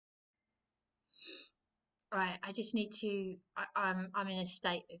Right, I just need to. I'm in a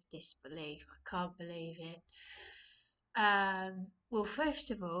state of disbelief. I can't believe it. Well,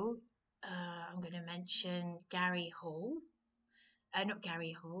 first of all, I'm going to mention Gary Hall. Not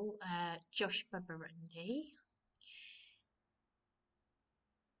Gary Hall. Josh Babarinde.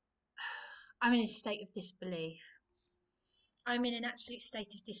 I'm in a state of disbelief. I'm in an absolute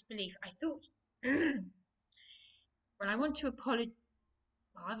state of disbelief. I thought, when I want to apologize.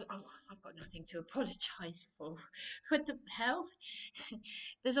 I've got nothing to apologise for. What the hell?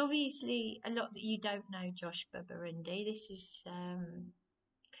 There's obviously a lot that you don't know, Josh Babarinde. This is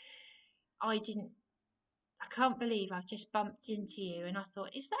I didn't. I can't believe I've just bumped into you, and I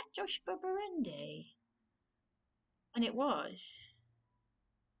thought, is that Josh Babarinde? And it was.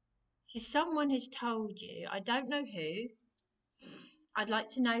 So someone has told you. I don't know who. I'd like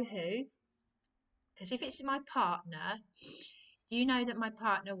to know who, because if it's my partner, do you know that my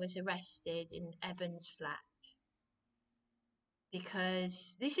partner was arrested in Eben's flat?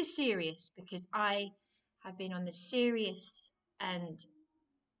 Because this is serious, because I have been on the serious end,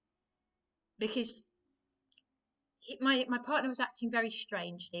 because my partner was acting very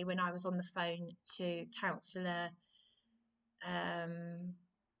strangely when I was on the phone to counsellor um,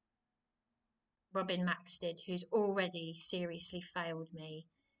 Robin Maxted, who's already seriously failed me.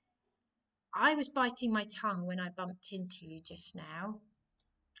 I was biting my tongue when I bumped into you just now.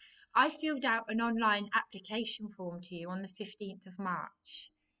 I filled out an online application form to you on the 15th of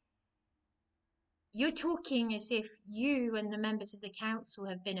March. You're talking as if you and the members of the council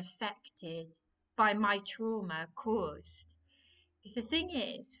have been affected by my trauma caused. Because the thing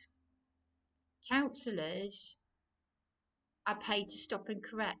is, counsellors are paid to stop and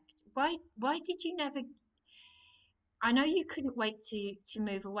correct. Why did you never? I know you couldn't wait to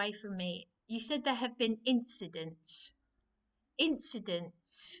move away from me. You said there have been incidents.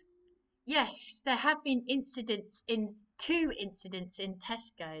 Incidents. Yes, there have been two incidents in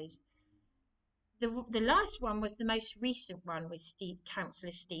Tesco's. The last one was the most recent one with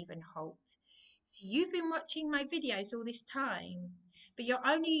Councillor Stephen Holt. So you've been watching my videos all this time, but you're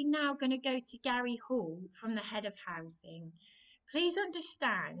only now going to go to Gary Hall from the head of housing. Please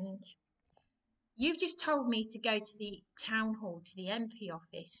understand, you've just told me to go to the town hall, to the MP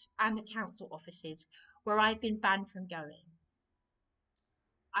office and the council offices where I've been banned from going.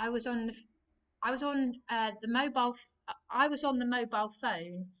 I was on the I was on the mobile. I was on the mobile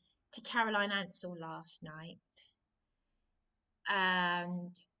phone to Caroline Ansell last night,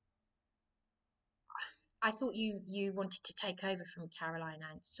 and I thought you wanted to take over from Caroline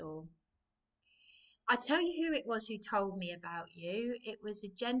Ansell. I tell you who it was who told me about you. It was a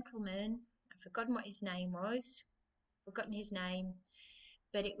gentleman. I've forgotten what his name was. Forgotten his name,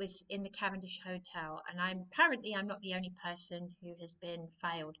 but it was in the Cavendish Hotel. And I'm not the only person who has been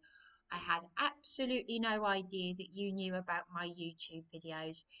failed. I had absolutely no idea that you knew about my YouTube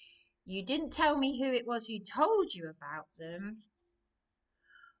videos. You didn't tell me who it was who told you about them,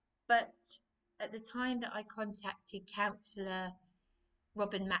 but at the time that I contacted Councillor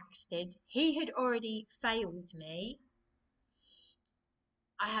Robin Maxted, he had already failed me.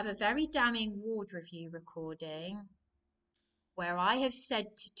 I have a very damning ward review recording where I have said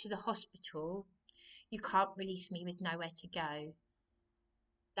to the hospital, you can't release me with nowhere to go.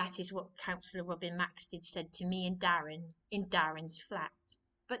 That is what Councillor Robin Maxted said to me and Darren in Darren's flat.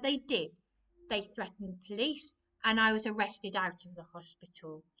 But they did. They threatened police and I was arrested out of the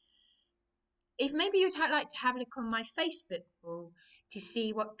hospital. If maybe you'd like to have a look on my Facebook wall to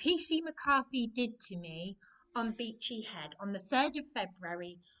see what PC McCarthy did to me on Beachy Head on the 3rd of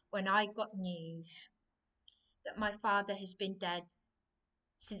February when I got news that my father has been dead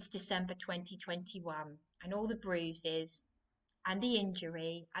since December 2021, and all the bruises and the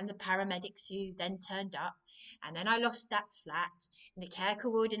injury and the paramedics who then turned up, and then I lost that flat, and the care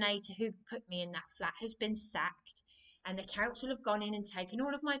coordinator who put me in that flat has been sacked, and the council have gone in and taken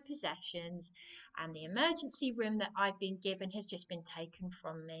all of my possessions, and the emergency room that I've been given has just been taken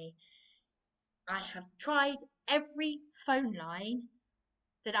from me. I have tried every phone line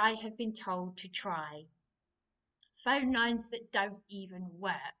that I have been told to try. Phone lines that don't even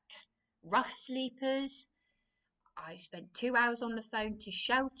work. Rough sleepers. I spent 2 hours on the phone to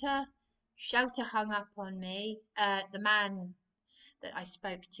Shelter. Shelter hung up on me. The man that I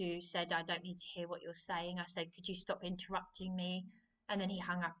spoke to said, I don't need to hear what you're saying. I said, could you stop interrupting me? And then he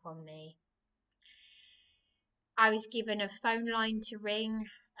hung up on me. I was given a phone line to ring,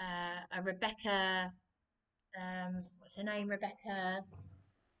 a Rebecca, what's her name? Rebecca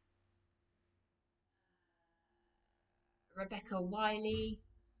Wiley,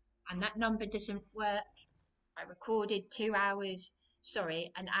 and that number doesn't work. I recorded 2 hours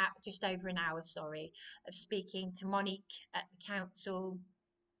sorry, an hour, just over an hour, sorry, of speaking to Monique at the council.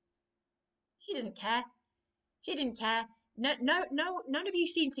 She doesn't care. She didn't care. No, no, no, none of you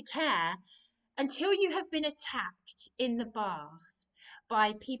seem to care until you have been attacked in the bath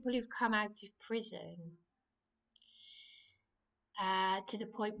by people who've come out of prison. To the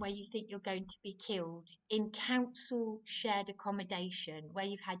point where you think you're going to be killed in council shared accommodation, where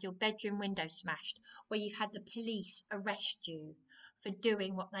you've had your bedroom window smashed, where you've had the police arrest you for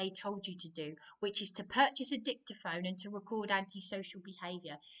doing what they told you to do, which is to purchase a dictaphone and to record antisocial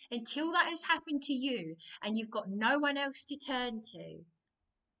behaviour. Until that has happened to you and you've got no one else to turn to.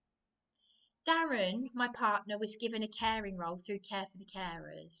 Darren, my partner, was given a caring role through Care for the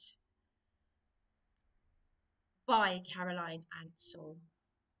Carers by Caroline Ansell.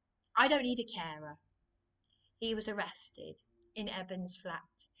 I don't need a carer. He was arrested in Eben's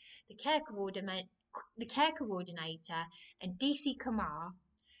flat. The care coordinator and DC Kamar,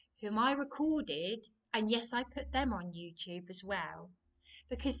 whom I recorded, and yes, I put them on YouTube as well,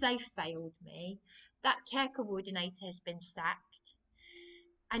 because they failed me. That care coordinator has been sacked,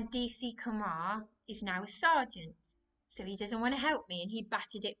 and DC Kamar is now a sergeant, so he doesn't want to help me, and he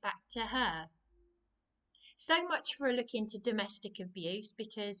batted it back to her. So much for a look into domestic abuse,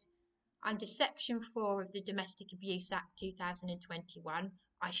 because under Section 4 of the Domestic Abuse Act 2021,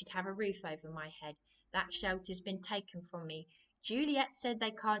 I should have a roof over my head. That shelter's been taken from me. Juliet said they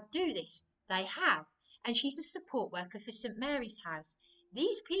can't do this. They have. And she's a support worker for St Mary's House.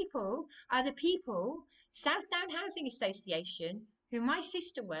 These people are the people, Southdown Housing Association, who my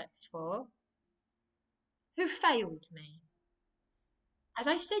sister works for, who failed me. As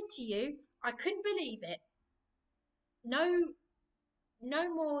I said to you, I couldn't believe it. No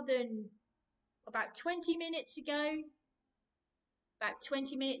more than about 20 minutes ago, half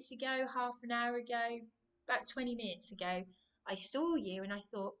an hour ago, about 20 minutes ago, I saw you and I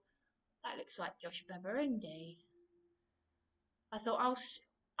thought, that looks like Josh Babarinde. I thought,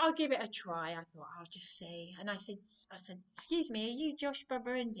 I'll give it a try. I thought, I'll just see. And I said, excuse me, are you Josh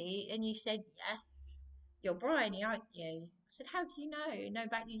Babarinde? And you said, yes. You're Bryony, aren't you? I said, how do you know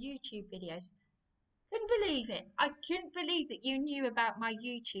about your YouTube videos? Couldn't believe it. I couldn't believe that you knew about my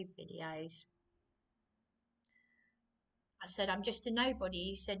YouTube videos. I said, I'm just a nobody.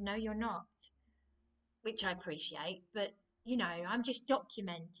 You said, no, you're not, which I appreciate, but you know, I'm just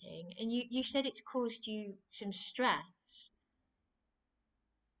documenting. And you said it's caused you some stress.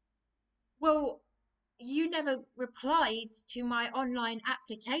 Well, you never replied to my online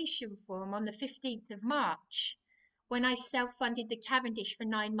application form on the 15th of March when I self-funded the Cavendish for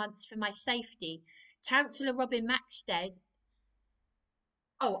 9 months for my safety. Councillor Robin Maxted.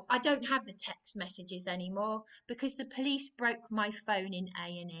 Oh, I don't have the text messages anymore because the police broke my phone in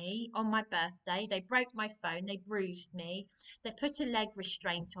A&E on my birthday. They broke my phone, they bruised me. They put a leg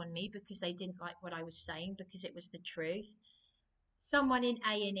restraint on me because they didn't like what I was saying because it was the truth. Someone in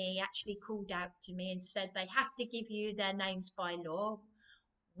A&E actually called out to me and said they have to give you their names by law.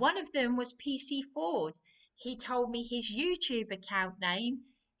 One of them was PC Ford. He told me his YouTube account name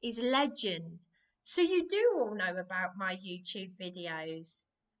is Legend. So you do all know about my YouTube videos.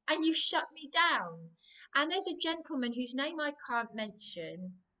 And you shut me down. And there's a gentleman whose name I can't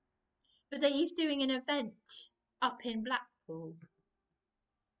mention, but that he's doing an event up in Blackpool.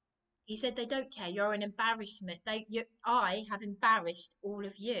 He said they don't care. You're an embarrassment. I have embarrassed all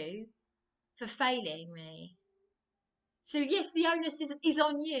of you for failing me. So yes, the onus is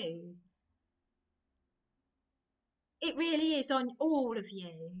on you. It really is on all of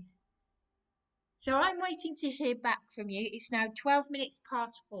you. So I'm waiting to hear back from you. It's now 12 minutes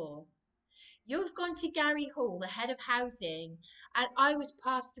past 4. You've gone to Gary Hall, the head of housing, and I was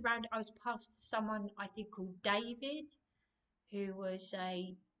passed to someone I think called David, who was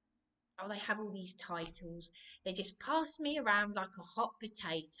they have all these titles. They just passed me around like a hot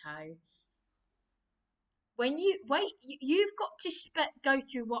potato. When you've got to go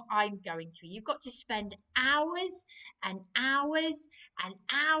through what I'm going through. You've got to spend hours and hours and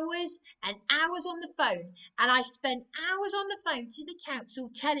hours and hours on the phone. And I spent hours on the phone to the council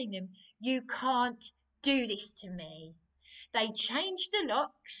telling them, you can't do this to me. They changed the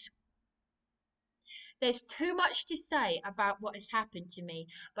locks. There's too much to say about what has happened to me,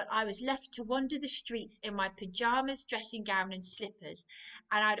 but I was left to wander the streets in my pyjamas, dressing gown and slippers,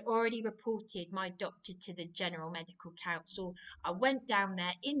 and I'd already reported my doctor to the General Medical Council. I went down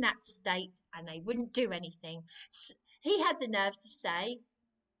there in that state and they wouldn't do anything. He had the nerve to say,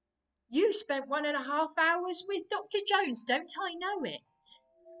 you spent 1.5 hours with Dr. Jones, don't I know it?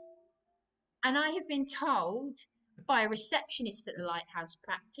 And I have been told by a receptionist at the Lighthouse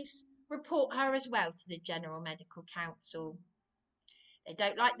practice, report her as well to the General Medical Council. They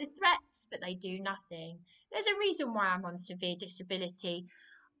don't like the threats, but they do nothing. There's a reason why I'm on severe disability.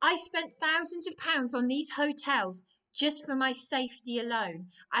 I spent thousands of pounds on these hotels just for my safety alone.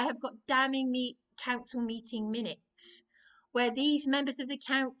 I have got damning council meeting minutes where these members of the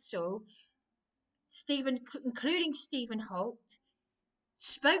council, including Stephen Holt,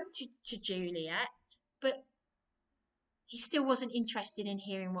 spoke to Juliet, but he still wasn't interested in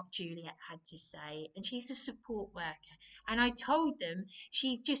hearing what Juliet had to say. And she's a support worker. And I told them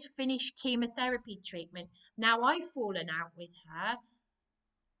she's just finished chemotherapy treatment. Now I've fallen out with her.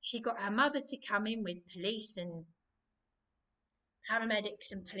 She got her mother to come in with police and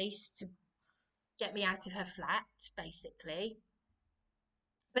paramedics and police to get me out of her flat, basically.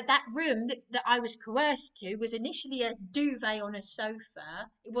 But that room that I was coerced to was initially a duvet on a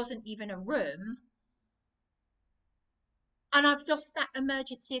sofa. It wasn't even a room. And I've lost that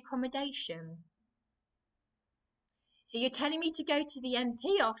emergency accommodation. So you're telling me to go to the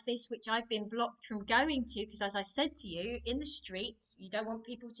MP office, which I've been blocked from going to, because as I said to you, in the street, you don't want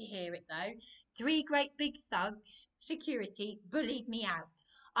people to hear it though, 3 great big thugs, security, bullied me out.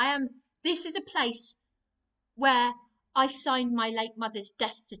 This is a place where I signed my late mother's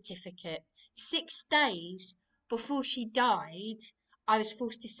death certificate. 6 days before she died, I was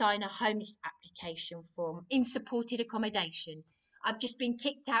forced to sign a homeless application form in supported accommodation. I've just been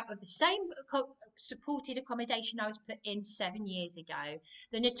kicked out of the same supported accommodation I was put in 7 years ago.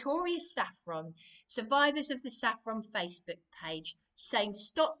 The notorious Saffron, survivors of the Saffron Facebook page, saying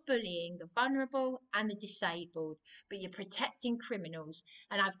stop bullying the vulnerable and the disabled, but you're protecting criminals.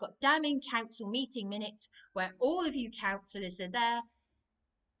 And I've got damning council meeting minutes where all of you councillors are there.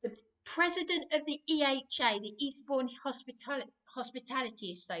 The president of the EHA, the Eastbourne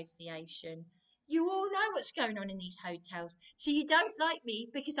Hospitality Association. You all know what's going on in these hotels. So you don't like me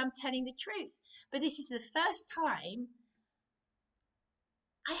because I'm telling the truth. But this is the first time.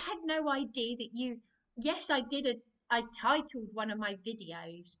 I had no idea that you... Yes, I titled one of my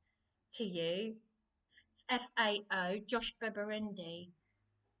videos to you, FAO, Josh Babarinde.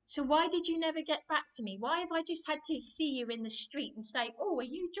 So why did you never get back to me? Why have I just had to see you in the street and say, oh, are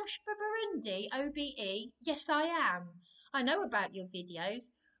you Josh Babarinde, OBE? Yes, I am. I know about your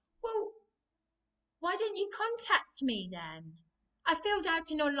videos. Well, why didn't you contact me then? I filled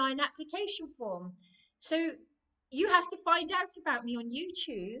out an online application form. So you have to find out about me on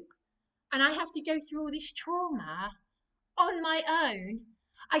YouTube, and I have to go through all this trauma on my own.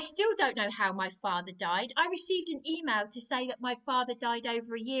 I still don't know how my father died. I received an email to say that my father died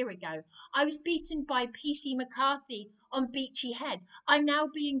over a year ago. I was beaten by PC McCarthy on Beachy Head. I'm now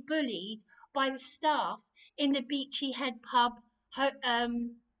being bullied by the staff in the Beachy Head pub.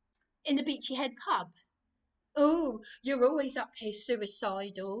 Oh, you're always up here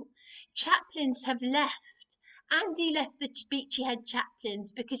suicidal. Chaplains have left. Andy left the Beachy Head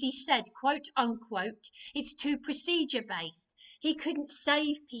chaplains because he said, quote unquote, it's too procedure based. He couldn't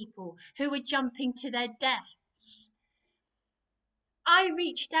save people who were jumping to their deaths. I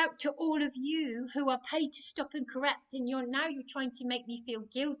reached out to all of you who are paid to stop and correct, and you're trying to make me feel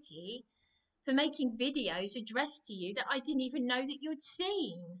guilty for making videos addressed to you that I didn't even know that you'd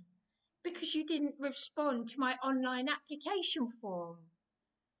seen, because you didn't respond to my online application form.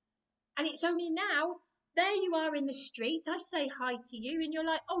 And it's only now, there you are in the street, I say hi to you, and you're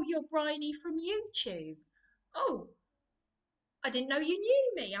like, oh, you're Bryony from YouTube. Oh, I didn't know you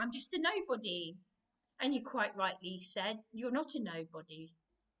knew me, I'm just a nobody. And you quite rightly said, you're not a nobody,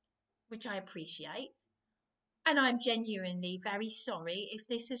 which I appreciate. And I'm genuinely very sorry if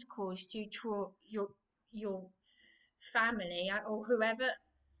this has caused you your family or whoever.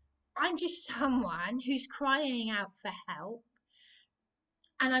 I'm just someone who's crying out for help,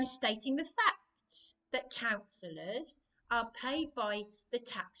 and I'm stating the facts that councillors are paid by the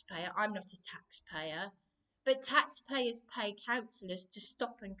taxpayer. I'm not a taxpayer, but taxpayers pay councillors to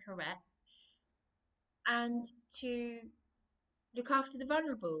stop and correct and to look after the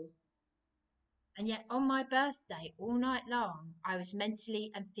vulnerable. And yet on my birthday, all night long, I was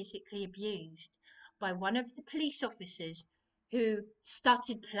mentally and physically abused by one of the police officers who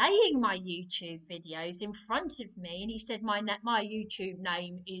started playing my YouTube videos in front of me, and he said my YouTube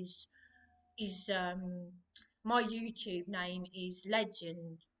name is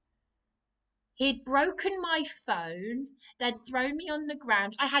Legend. He'd broken my phone. They'd thrown me on the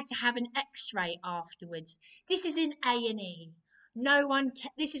ground. I had to have an X-ray afterwards. This is in A&E.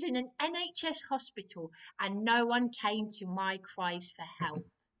 This is in an NHS hospital, and no one came to my cries for help.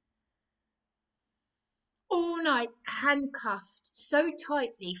 All night, handcuffed so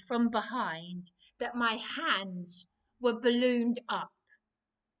tightly from behind that my hands were ballooned up.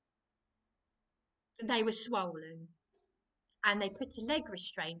 They were swollen. and they put a leg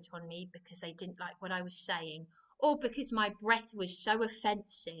restraint on me because they didn't like what I was saying, or because my breath was so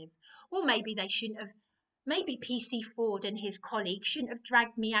offensive, or maybe they shouldn't have. Maybe PC Ford and his colleagues shouldn't have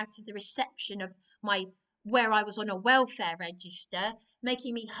dragged me out of the reception of my where I was on a welfare register,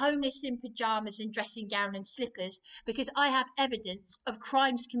 making me homeless in pajamas and dressing gown and slippers because I have evidence of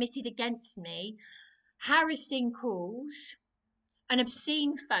crimes committed against me, harassing calls, an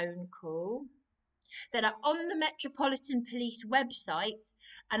obscene phone call that are on the Metropolitan Police website,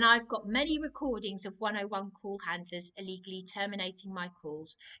 and I've got many recordings of 101 call handlers illegally terminating my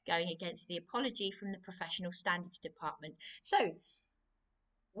calls, going against the apology from the Professional Standards Department. So,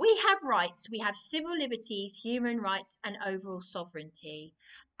 we have rights, we have civil liberties, human rights, and overall sovereignty.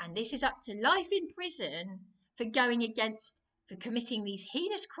 And this is up to life in prison for for committing these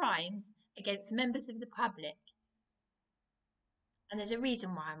heinous crimes against members of the public. And there's a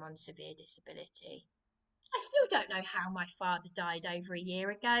reason why I'm on severe disability. I still don't know how my father died over a year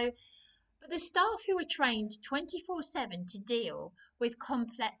ago, but the staff who were trained 24/7 to deal with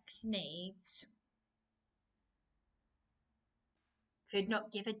complex needs could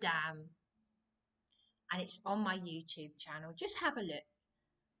not give a damn. And it's on my YouTube channel. Just have a look.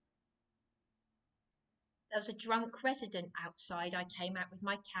 There was a drunk resident outside. I came out with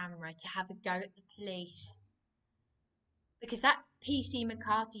my camera to have a go at the police. Because that PC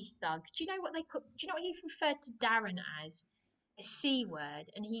McCarthy thug, do you know what he referred to Darren as? A C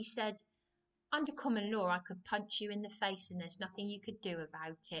word. And he said, under common law, I could punch you in the face and there's nothing you could do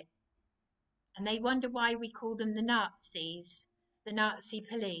about it. And they wonder why we call them the Nazis, the Nazi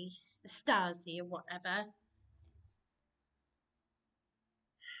police, the Stasi or whatever.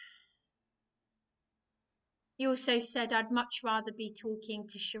 He also said, I'd much rather be talking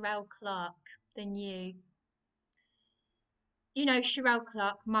to Sherelle Clark than you. You know, Sherelle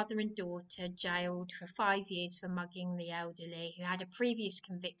Clark, mother and daughter, jailed for 5 years for mugging the elderly, who had a previous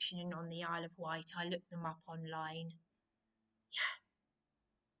conviction on the Isle of Wight. I looked them up online.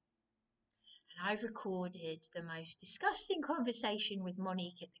 And I've recorded the most disgusting conversation with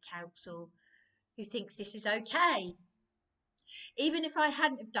Monique at the council, who thinks this is okay. Even if I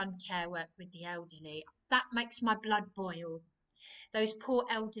hadn't have done care work with the elderly, that makes my blood boil. Those poor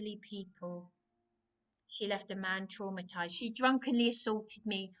elderly people. She left a man traumatised. She drunkenly assaulted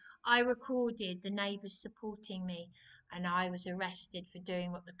me. I recorded the neighbours supporting me, and I was arrested for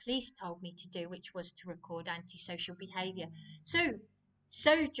doing what the police told me to do, which was to record antisocial behaviour. So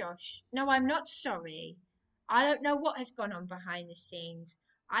Josh, no, I'm not sorry. I don't know what has gone on behind the scenes.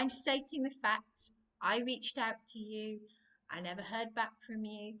 I'm stating the facts. I reached out to you. I never heard back from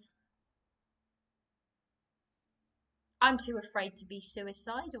you. I'm too afraid to be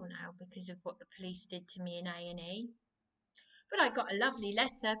suicidal now because of what the police did to me in A&E. But I got a lovely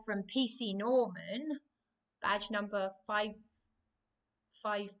letter from PC Norman, badge number 5.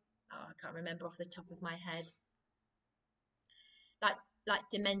 I can't remember off the top of my head. Like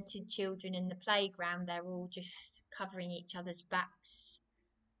demented children in the playground, they're all just covering each other's backs.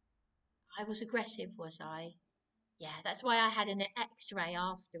 I was aggressive, was I? Yeah, that's why I had an X-ray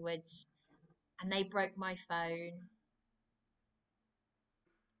afterwards, and they broke my phone.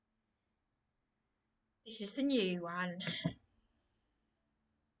 This is the new one.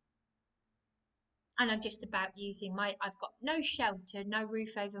 And I'm just about using I've got no shelter, no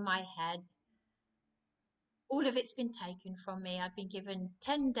roof over my head. All of it's been taken from me. I've been given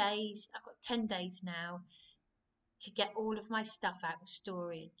 10 days. I've got 10 days now to get all of my stuff out of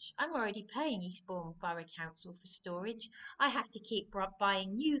storage. I'm already paying Eastbourne Borough Council for storage. I have to keep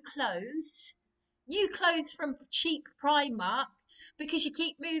buying new clothes from cheap Primark because you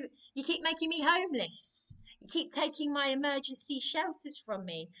keep making me homeless. You keep taking my emergency shelters from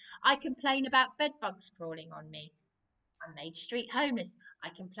me. I complain about bed bugs crawling on me. I'm made street homeless. I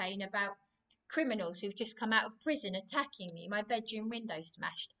complain about criminals who've just come out of prison attacking me. My bedroom window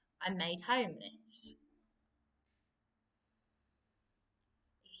smashed. I'm made homeless.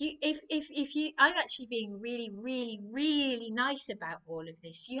 I'm actually being really, really, really nice about all of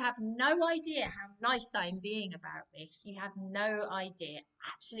this. You have no idea how nice I'm being about this. You have no idea,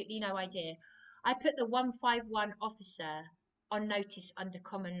 absolutely no idea. I put the 151 officer on notice under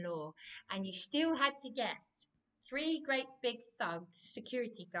common law, and you still had to get 3 great big thugs,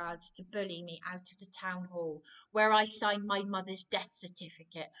 security guards, to bully me out of the town hall where I signed my mother's death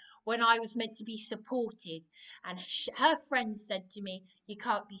certificate when I was meant to be supported. And her friends said to me, you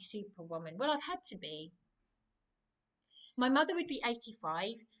can't be Superwoman. Well, I've had to be. My mother would be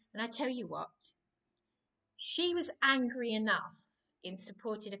 85, and I tell you what, she was angry enough in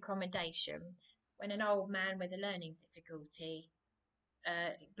supported accommodation when an old man with a learning difficulty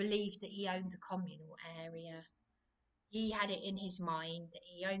believed that he owned the communal area. he had it in his mind that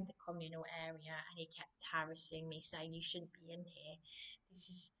he owned the communal area, and he kept harassing me, saying, "You shouldn't be in here. This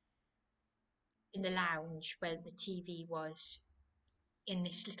is in the lounge where the TV was, in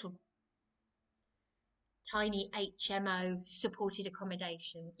this little tiny HMO supported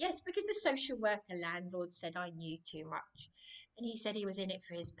accommodation." Yes, because the social worker landlord said I knew too much, and he said he was in it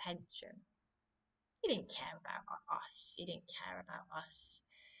for his pension. He didn't care about us. He didn't care about us.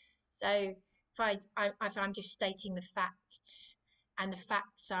 So if I'm just stating the facts, and the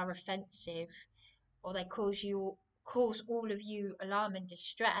facts are offensive, or they cause all of you alarm and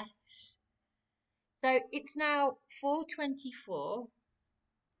distress. So it's now 4:24.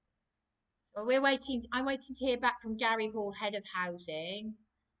 So I'm waiting to hear back from Gary Hall, head of housing.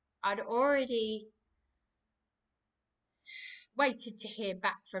 I'd already waited to hear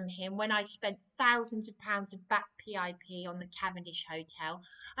back from him when I spent thousands of pounds of back PIP on the Cavendish Hotel,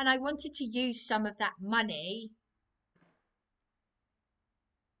 and I wanted to use some of that money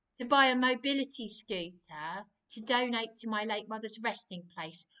to buy a mobility scooter to donate to my late mother's resting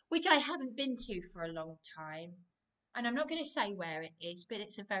place, which I haven't been to for a long time. And I'm not going to say where it is, but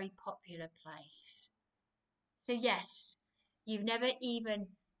it's a very popular place. So yes, you've never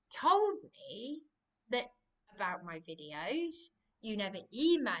even told me that about my videos. You never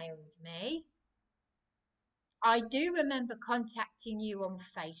emailed me. I do remember contacting you on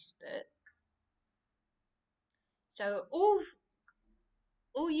Facebook. So all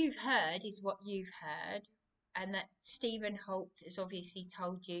you've heard is what you've heard, and that Stephen Holt has obviously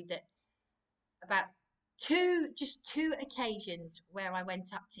told you that about just two occasions where I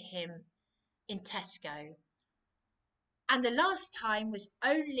went up to him in Tesco. And the last time was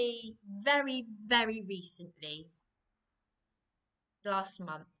only very, very recently, last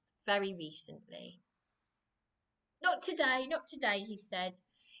month, very recently. Not today, not today, he said.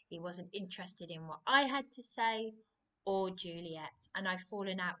 He wasn't interested in what I had to say or Juliet, and I've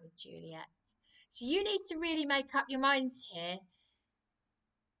fallen out with Juliet. So you need to really make up your minds here,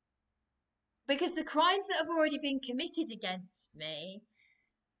 because the crimes that have already been committed against me,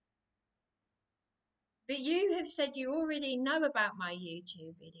 but you have said you already know about my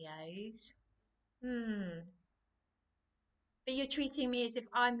YouTube videos. But you're treating me as if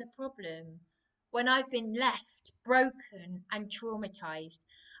I'm the problem when I've been left broken and traumatized.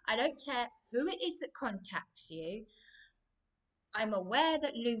 I don't care who it is that contacts you. I'm aware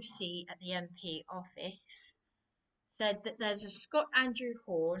that Lucy at the MP office said that there's a Scott Andrew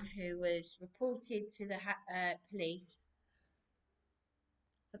Horn who was reported to the police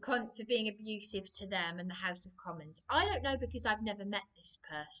for being abusive to them and the House of Commons. I don't know, because I've never met this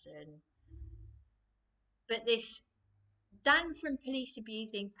person. But this Dan from Police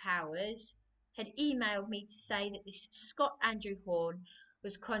Abusing Powers had emailed me to say that this Scott Andrew Horn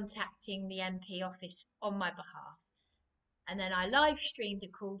was contacting the MP office on my behalf. And then I live streamed a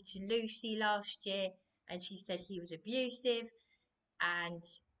call to Lucy last year, and she said he was abusive, and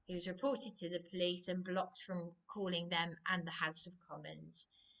he was reported to the police and blocked from calling them and the House of Commons.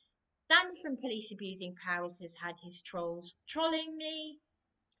 Dan from Police Abusing Powers has had his trolls trolling me,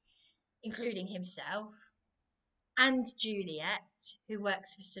 including himself, and Juliet, who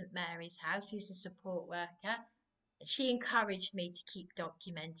works for St Mary's House, who's a support worker. And she encouraged me to keep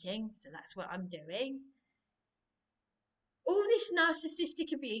documenting, so that's what I'm doing. All this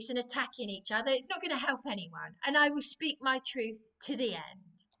narcissistic abuse and attacking each other, it's not going to help anyone, and I will speak my truth to the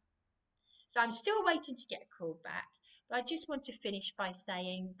end. So I'm still waiting to get a call back, but I just want to finish by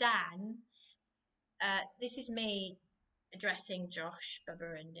saying, Dan, this is me addressing Josh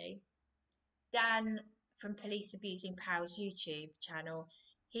Babarinde. Dan from Police Abusing Powers YouTube channel,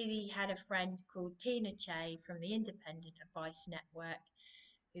 he had a friend called Tina Che from the Independent Advice Network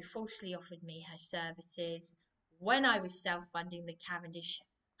who falsely offered me her services when I was self-funding the Cavendish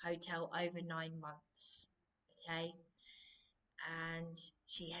Hotel over 9 months. Okay, and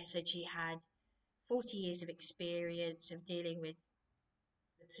she said she had 40 years of experience of dealing with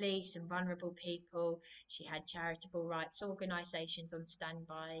the police and vulnerable people. She had charitable rights organisations on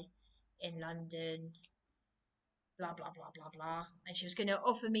standby in London, blah, blah, blah, blah, blah. And she was going to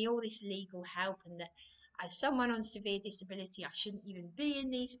offer me all this legal help, and that as someone on severe disability, I shouldn't even be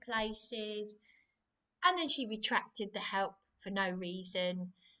in these places. And then she retracted the help for no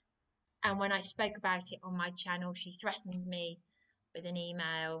reason. And when I spoke about it on my channel, she threatened me with an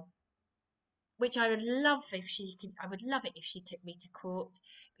email, which I would love if she could. I would love it if she took me to court,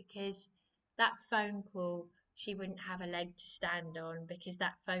 because that phone call, she wouldn't have a leg to stand on, because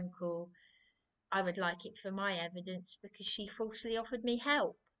that phone call, I would like it for my evidence, because she falsely offered me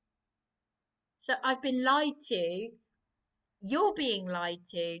help. So I've been lied to. You're being lied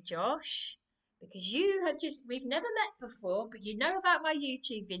to, Josh, because we've never met before, but you know about my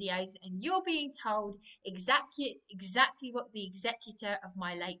YouTube videos, and you're being told exactly what the executor of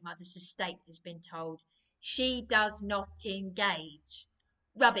my late mother's estate has been told. She does not engage.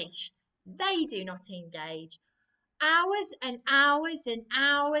 Rubbish. They do not engage. Hours and hours and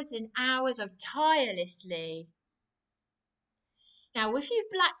hours and hours of tirelessly. Now, if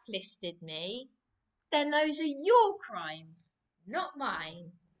you've blacklisted me, then those are your crimes, not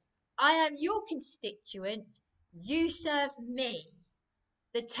mine. I am your constituent. You serve me.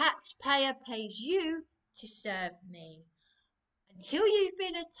 The taxpayer pays you to serve me. Until you've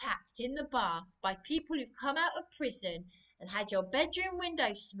been attacked in the bath by people who've come out of prison and had your bedroom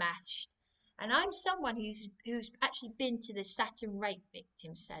window smashed. And I'm someone who's actually been to the Saturn Rape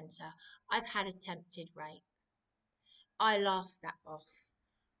Victim Centre. I've had attempted rape. I laugh that off.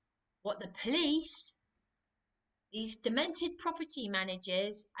 What the police, these demented property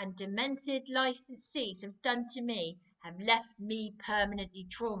managers and demented licensees have done to me have left me permanently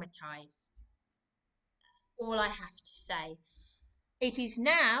traumatised. That's all I have to say.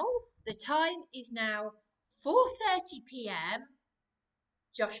 The time is now 4:30 p.m,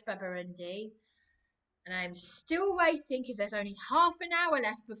 Josh Babarinde, and I'm still waiting because there's only half an hour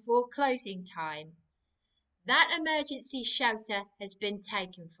left before closing time. That emergency shelter has been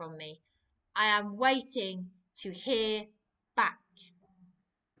taken from me. I am waiting to hear back.